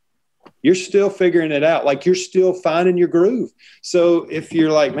 you're still figuring it out. Like, you're still finding your groove. So if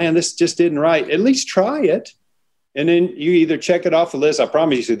you're like, man, this just isn't right, at least try it. And then you either check it off the list. I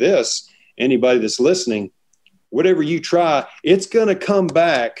promise you this, anybody that's listening, whatever you try, it's going to come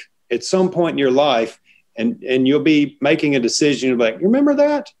back at some point in your life, and you'll be making a decision. You're like, you remember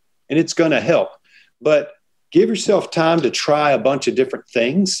that? And it's going to help. But give yourself time to try a bunch of different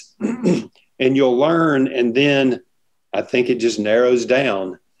things and you'll learn. And then I think it just narrows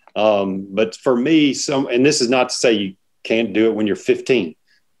down. But for me, and this is not to say you can't do it when you're 15,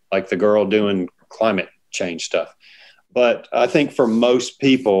 like the girl doing climate change stuff. But I think for most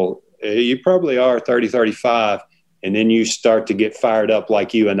people, you probably are 30, 35, and then you start to get fired up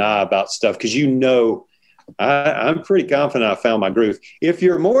like you and I about stuff because I'm pretty confident I found my groove. If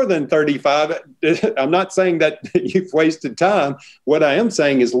you're more than 35, I'm not saying that you've wasted time. What I am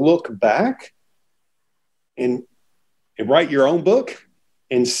saying is look back and write your own book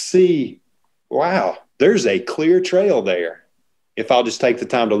and see, wow, there's a clear trail there if I'll just take the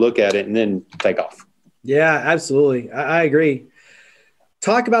time to look at it and then take off. Yeah, absolutely. I agree.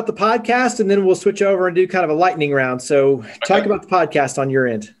 Talk about the podcast, and then we'll switch over and do kind of a lightning round. So talk about the podcast on your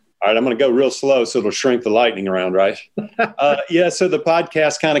end. All right, I'm going to go real slow so it'll shrink the lightning round, right? So the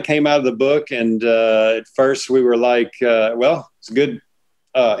podcast kind of came out of the book, and at first we were like, it's good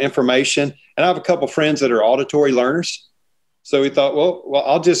information. And I have a couple friends that are auditory learners. So we thought,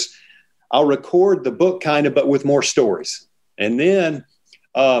 I'll record the book kind of, but with more stories. And then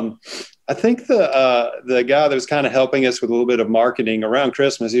I think the guy that was kind of helping us with a little bit of marketing around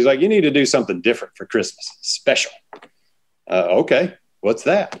Christmas, he's like, you need to do something different for Christmas, special. Okay, what's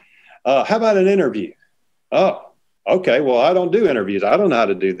that? How about an interview? Oh, Okay, well, I don't do interviews. I don't know how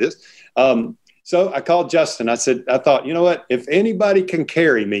to do this. So I called Justin. I said, I thought, you know what? If anybody can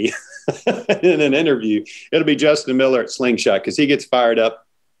carry me in an interview, it'll be Justin Miller at Slingshot, because he gets fired up.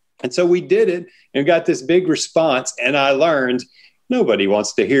 And so we did it and got this big response. And I learned nobody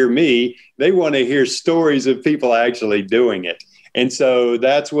wants to hear me. They want to hear stories of people actually doing it. And so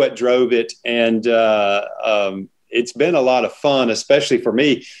that's what drove it. And it's been a lot of fun, especially for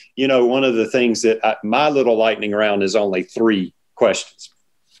me. You know, one of the things that my little lightning round is only 3 questions.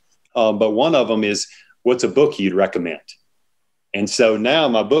 But one of them is, what's a book you'd recommend? And so now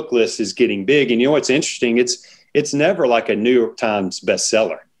my book list is getting big. And you know what's interesting? It's never like a New York Times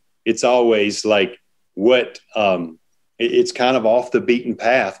bestseller. It's always like it's kind of off the beaten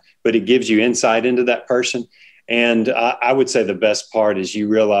path, but it gives you insight into that person. And I would say the best part is you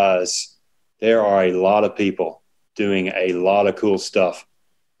realize there are a lot of people doing a lot of cool stuff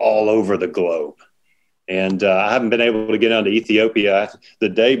all over the globe. And I haven't been able to get down to Ethiopia. The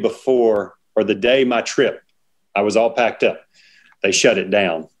day before, or the day my trip, I was all packed up. They shut it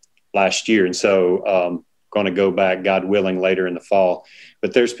down last year. And so going to go back, God willing, later in the fall.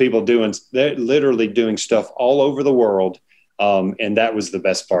 But there's people they're literally doing stuff all over the world. And that was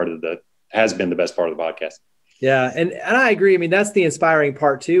has been the best part of the podcast. Yeah. And I agree. I mean, that's the inspiring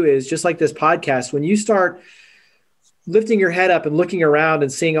part too, is just like this podcast, when you start lifting your head up and looking around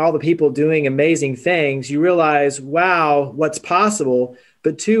and seeing all the people doing amazing things, you realize, wow, what's possible.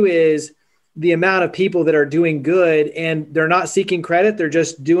 But 2 is the amount of people that are doing good, and they're not seeking credit. They're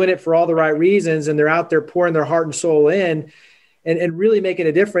just doing it for all the right reasons. And they're out there pouring their heart and soul in and really making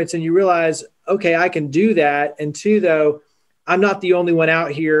a difference. And you realize, okay, I can do that. And 2, though, I'm not the only one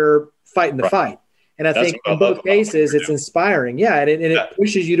out here fighting the fight. And I think in both cases, it's inspiring. Yeah. And it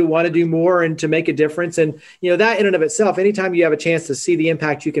pushes you to want to do more and to make a difference. And, you know, that in and of itself, anytime you have a chance to see the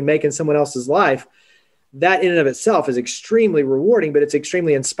impact you can make in someone else's life, that in and of itself is extremely rewarding, but it's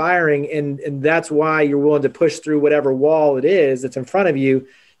extremely inspiring. And that's why you're willing to push through whatever wall it is that's in front of you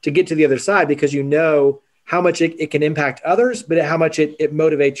to get to the other side, because you know how much it can impact others, but how much it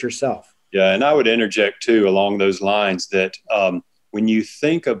motivates yourself. Yeah. And I would interject too, along those lines, that when you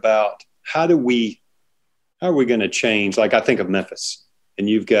think about how are we going to change? Like, I think of Memphis, and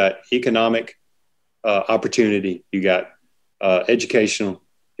you've got economic opportunity, you got educational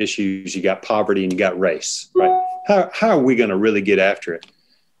issues, you got poverty, and you got race, right? How are we going to really get after it?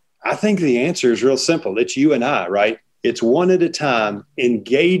 I think the answer is real simple. It's you and I, right? It's one at a time,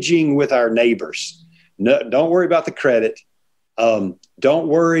 engaging with our neighbors. No, don't worry about the credit. Don't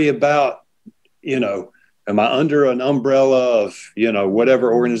worry about, am I under an umbrella of,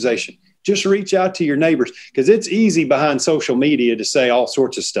 whatever organization? Just reach out to your neighbors, because it's easy behind social media to say all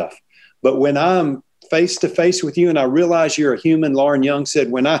sorts of stuff. But when I'm face to face with you and I realize you're a human, Lauren Young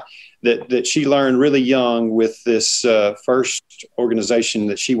said that she learned really young with this first organization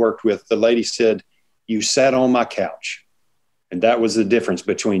that she worked with, the lady said, you sat on my couch. And that was the difference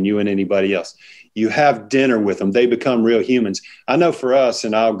between you and anybody else. You have dinner with them. They become real humans. I know for us,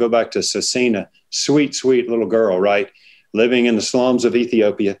 and I'll go back to Cecina, sweet, sweet little girl, right? Living in the slums of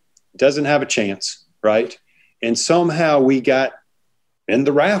Ethiopia. Doesn't have a chance, right? And somehow we got in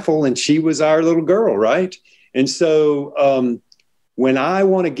the raffle, and she was our little girl, right? And so when I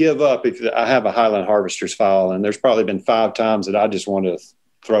want to give up, if I have a Highland Harvesters file, and there's probably been 5 times that I just want to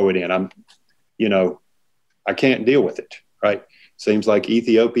throw it in. I can't deal with it, right? Seems like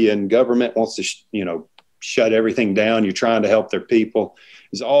Ethiopian government wants to, shut everything down. You're trying to help their people.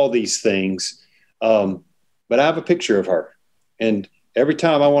 There's all these things. But I have a picture of her, and every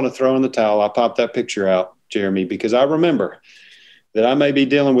time I want to throw in the towel, I pop that picture out, Jeremy, because I remember that I may be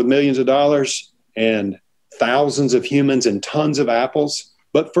dealing with millions of dollars and thousands of humans and tons of apples.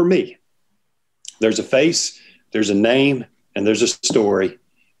 But for me, there's a face, there's a name, and there's a story,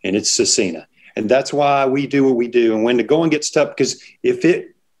 and it's Cecina. And that's why we do what we do. And when the going gets tough, because if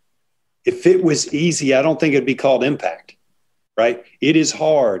it was easy, I don't think it'd be called impact. Right? It is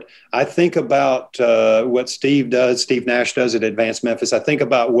hard. I think about what Steve Nash does at Advanced Memphis. I think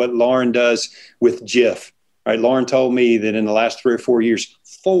about what Lauren does with JIF. Right? Lauren told me that in the last 3 or 4 years,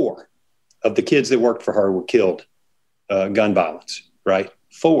 4 of the kids that worked for her were killed, gun violence. Right?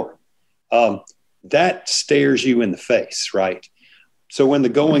 4. That stares you in the face. Right? So when the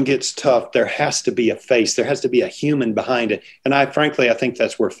going gets tough, there has to be a face. There has to be a human behind it. And I think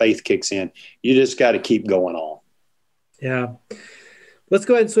that's where faith kicks in. You just got to keep going on. Yeah. Let's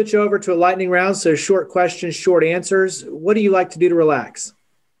go ahead and switch over to a lightning round. So short questions, short answers. What do you like to do to relax?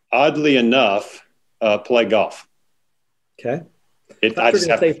 Oddly enough, play golf. Okay. I just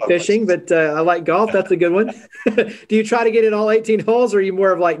have to say fishing, but I like golf. That's a good one. Do you try to get in all 18 holes, or are you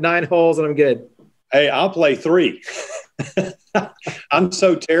more of like 9 holes and I'm good? Hey, I'll play 3. I'm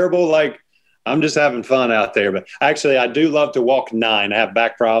so terrible. Like, I'm just having fun out there. But actually, I do love to walk 9. I have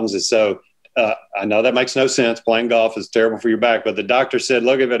back problems. And so I know that makes no sense. Playing golf is terrible for your back. But the doctor said,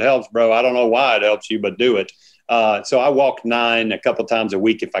 look, if it helps, bro, I don't know why it helps you, but do it. So I walk 9 a couple times a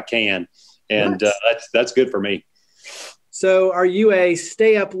week if I can. And Nice. that's good for me. So are you a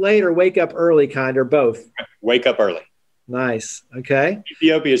stay up late or wake up early kind, or both? Wake up early. Nice. Okay.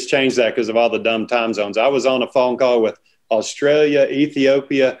 Ethiopia's changed that because of all the dumb time zones. I was on a phone call with Australia,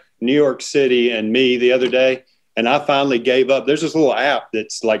 Ethiopia, New York City, and me the other day, and I finally gave up. There's this little app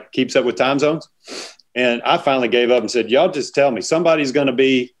that's like keeps up with time zones, and I finally gave up and said, y'all just tell me. Somebody's going to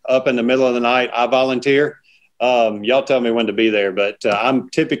be up in the middle of the night. I volunteer. Y'all tell me when to be there, but I'm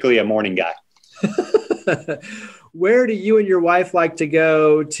typically a morning guy. Where do you and your wife like to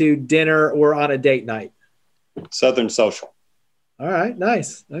go to dinner or on a date night? Southern Social. All right.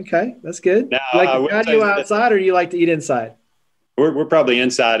 Nice. Okay. That's good. Now, You like I to will tell patio you that- outside, or do you like to eat inside? We're probably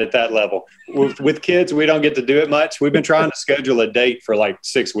inside at that level. With kids, we don't get to do it much. We've been trying to schedule a date for like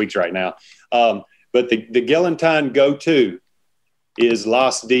 6 weeks right now. But the Gillentine go-to is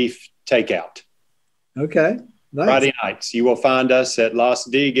Lost D takeout. Okay. Nice. Friday nights, you will find us at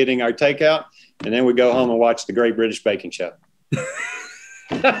Lost D getting our takeout, and then we go home and watch the Great British Baking Show.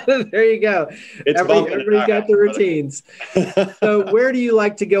 There you go. Everybody's got the routines. So where do you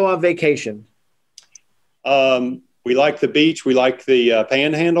like to go on vacation? We like the beach. We like the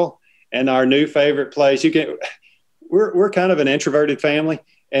Panhandle, and our new favorite place. We're kind of an introverted family,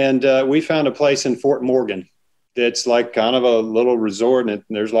 and we found a place in Fort Morgan that's like kind of a little resort, and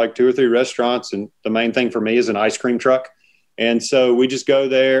there's like 2 or 3 restaurants, and the main thing for me is an ice cream truck. And so we just go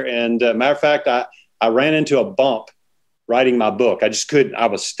there. And matter of fact, I ran into a bump writing my book. I just couldn't. I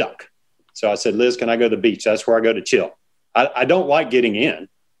was stuck. So I said, Liz, can I go to the beach? That's where I go to chill. I don't like getting in.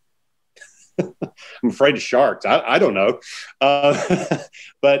 I'm afraid of sharks. I don't know.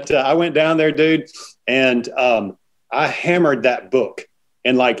 But I went down there, dude, and I hammered that book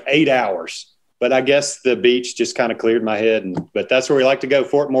in like 8 hours. But I guess the beach just kind of cleared my head. But that's where we like to go,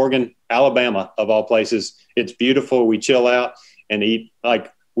 Fort Morgan, Alabama, of all places. It's beautiful. We chill out and eat.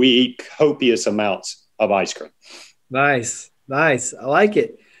 Like, we eat copious amounts of ice cream. Nice. Nice. I like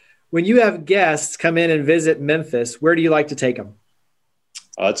it. When you have guests come in and visit Memphis, where do you like to take them?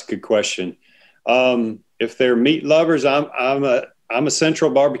 Oh, that's a good question. If they're meat lovers, I'm a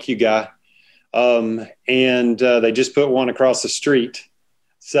Central barbecue guy. And they just put one across the street.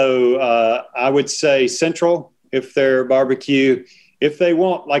 So I would say Central if they're barbecue. If they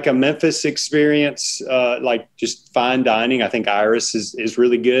want like a Memphis experience, like just fine dining, I think Iris is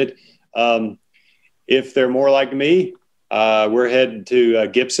really good. If they're more like me, we're headed to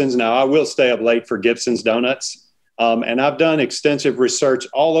Gibson's. Now, I will stay up late for Gibson's Donuts. And I've done extensive research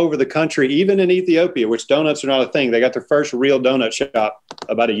all over the country, even in Ethiopia, which donuts are not a thing. They got their first real donut shop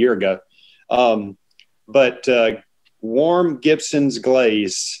about a year ago. But warm Gibson's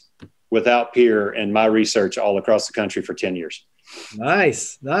glaze without peer in my research all across the country for 10 years.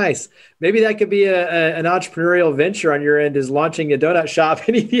 Nice. Nice. Maybe that could be an entrepreneurial venture on your end, is launching a donut shop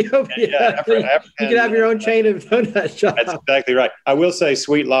in Ethiopia. Yeah, you can have your own chain of donut shops. That's exactly right. I will say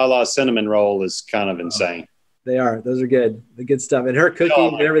Sweet Lala cinnamon roll is kind of insane. They are. Those are good. The good stuff. And her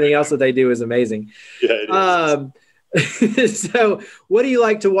cooking and everything else that they do is amazing. Yeah, it is. So what do you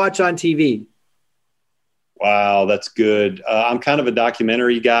like to watch on TV? Wow, that's good. I'm kind of a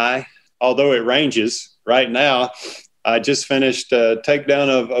documentary guy, although it ranges. Right now, I just finished a takedown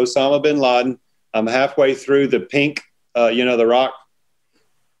of Osama bin Laden. I'm halfway through the Pink, the rock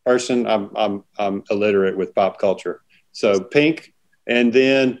person. I'm illiterate with pop culture. So Pink, and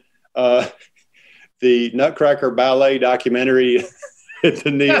then the Nutcracker Ballet documentary at the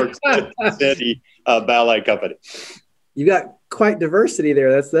New York City Ballet Company. You got quite diversity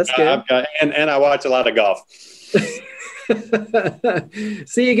there. That's good. And I watch a lot of golf.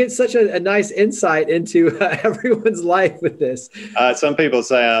 So you get such a nice insight into everyone's life with this. Some people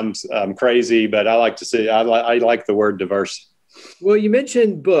say I'm crazy, but I like to see. I like the word diverse. Well, you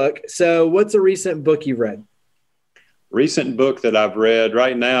mentioned book. So what's a recent book you've read? Recent book that I've read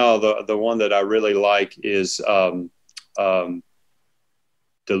right now, the one that I really like is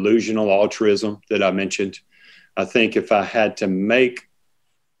Delusional Altruism that I mentioned. I think if I had to make,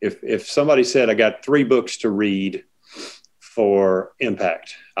 if somebody said I got 3 books to read for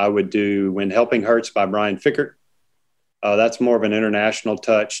impact, I would do When Helping Hurts by Brian Fikkert. That's more of an international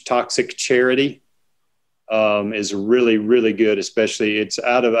touch. Toxic Charity is really, really good, especially it's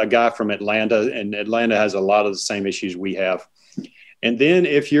out of a guy from Atlanta, and Atlanta has a lot of the same issues we have. And then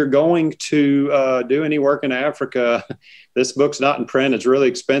if you're going to do any work in Africa, this book's not in print. It's really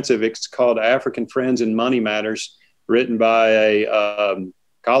expensive. It's called African Friends and Money Matters, written by a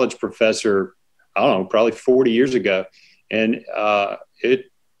college professor, I don't know, probably 40 years ago. And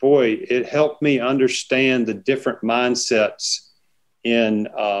it helped me understand the different mindsets in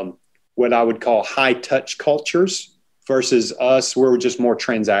what I would call high touch cultures versus us, where we're just more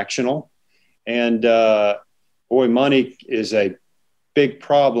transactional. And money is a big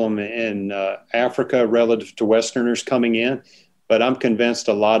problem in Africa relative to Westerners coming in. But I'm convinced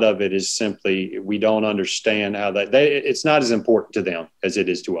a lot of it is simply we don't understand how it's not as important to them as it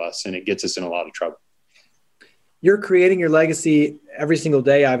is to us, and it gets us in a lot of trouble. You're creating your legacy every single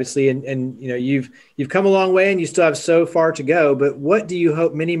day, obviously, and you've come a long way, and you still have so far to go. But what do you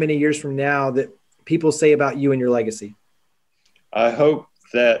hope many, many years from now that people say about you and your legacy? I hope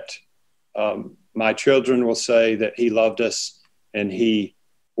that my children will say that he loved us and he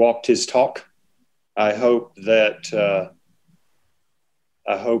walked his talk. I hope that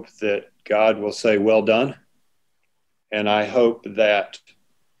God will say, well done. And I hope that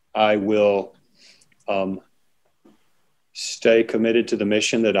I will stay committed to the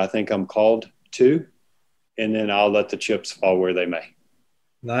mission that I think I'm called to. And then I'll let the chips fall where they may.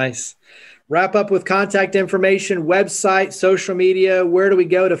 Nice. Wrap up with contact information, website, social media. Where do we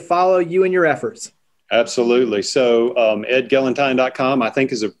go to follow you and your efforts? Absolutely. So edgillentine.com, I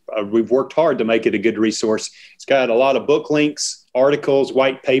think we've worked hard to make it a good resource. It's got a lot of book links, articles,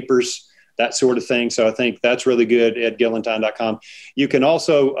 white papers, that sort of thing. So I think that's really good, edgillentine.com. You can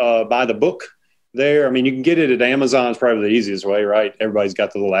also buy the book there. I mean, you can get it at Amazon. It's probably the easiest way, right? Everybody's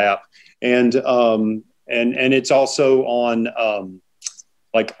got the little app. And it's also on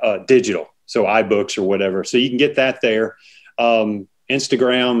digital, so iBooks or whatever. So you can get that there.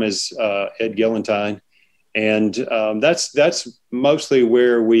 Instagram is Ed Gillentine, and that's mostly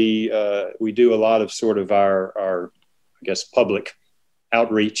where we do a lot of sort of our I guess public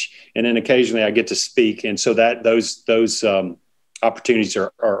outreach, and then occasionally I get to speak, and so that those opportunities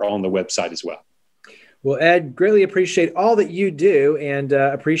are on the website as well. Well, Ed, greatly appreciate all that you do, and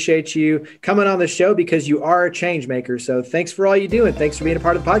appreciate you coming on the show because you are a change maker. So thanks for all you do, and thanks for being a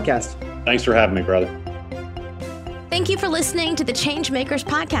part of the podcast. Thanks for having me, brother. Thank you for listening to the ChangeMakers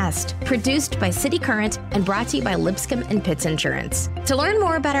Podcast, produced by cityCURRENT and brought to you by Lipscomb & Pitts Insurance. To learn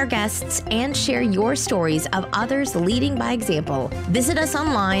more about our guests and share your stories of others leading by example, visit us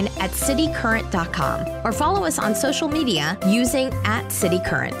online at citycurrent.com or follow us on social media using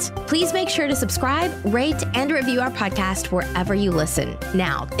 @citycurrent. Please make sure to subscribe, rate, and review our podcast wherever you listen.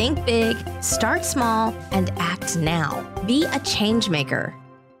 Now, think big, start small, and act now. Be a change maker.